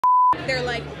They're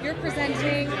like, you're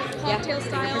presenting cocktail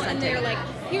style, and they're like,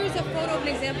 here's a photo of an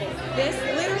example. This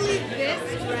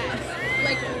dress,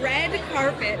 like red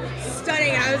carpet,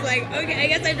 stunning. I was like, okay, I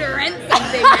guess I have to rent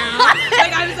something now.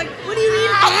 Like, I was like, what do you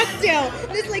mean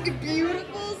cocktail? This like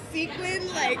beautiful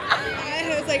sequin, like,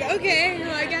 I was like, okay,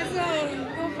 well, I guess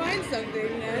I'll find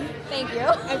something then. Thank you.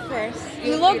 Of course.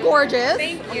 You look gorgeous.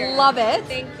 Thank you. Love it.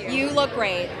 Thank you. You look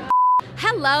great.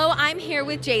 Hello, I'm here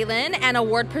with Jaelynn, an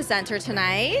award presenter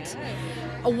tonight.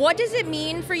 What does it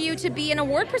mean for you to be an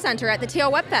award presenter at the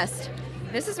TL Webfest?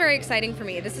 This is very exciting for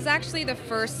me. This is actually the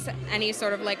first any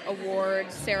sort of like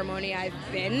award ceremony I've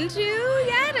been to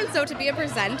yet, and so to be a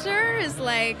presenter is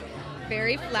like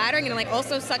very flattering and like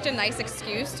also such a nice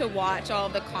excuse to watch all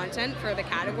the content for the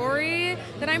category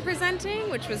that I'm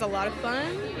presenting, which was a lot of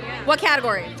fun. Yeah. What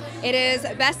category? It is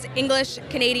Best English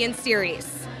Canadian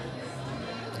Series.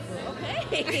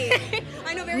 Okay.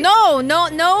 I know very. No,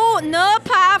 ne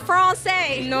pas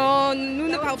français. No, nous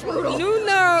ne parlons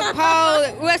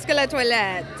où est-ce que la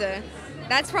toilette?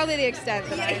 That's probably the extent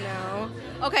that I know.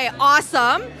 Okay,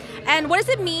 awesome. And what does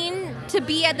it mean to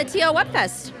be at the TL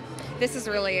Webfest? This is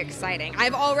really exciting.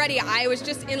 I was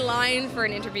just in line for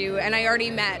an interview and I already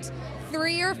met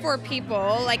 3 or 4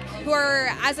 people, like, who are,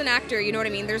 as an actor, you know what I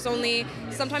mean? There's only,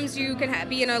 sometimes you can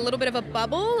be in a little bit of a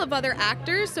bubble of other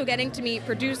actors, so getting to meet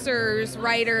producers,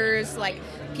 writers, like,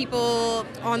 people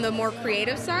on the more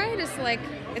creative side is like,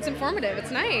 it's informative,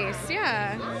 it's nice,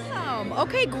 yeah. Awesome.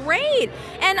 Okay, great.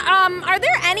 And are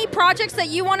there any projects that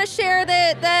you want to share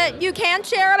that you can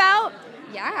share about?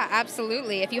 Yeah,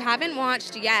 absolutely. If you haven't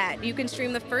watched yet, you can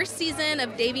stream the first season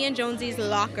of Davey and Jonesie's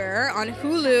Locker on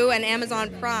Hulu and Amazon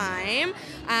Prime.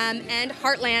 And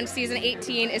Heartland Season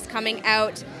 18 is coming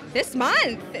out this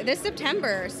month, this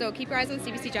September. So keep your eyes on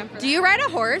CBC Gem. Do you ride a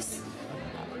horse?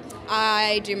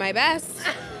 I do my best.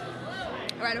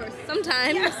 I ride a horse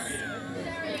sometimes. Yes.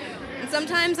 And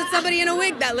sometimes it's somebody in a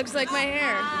wig that looks like my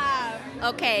hair.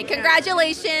 Okay,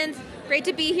 congratulations. Great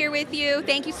to be here with you.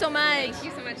 Thank you so much. Thank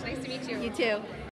you so much. Nice to meet you. You too.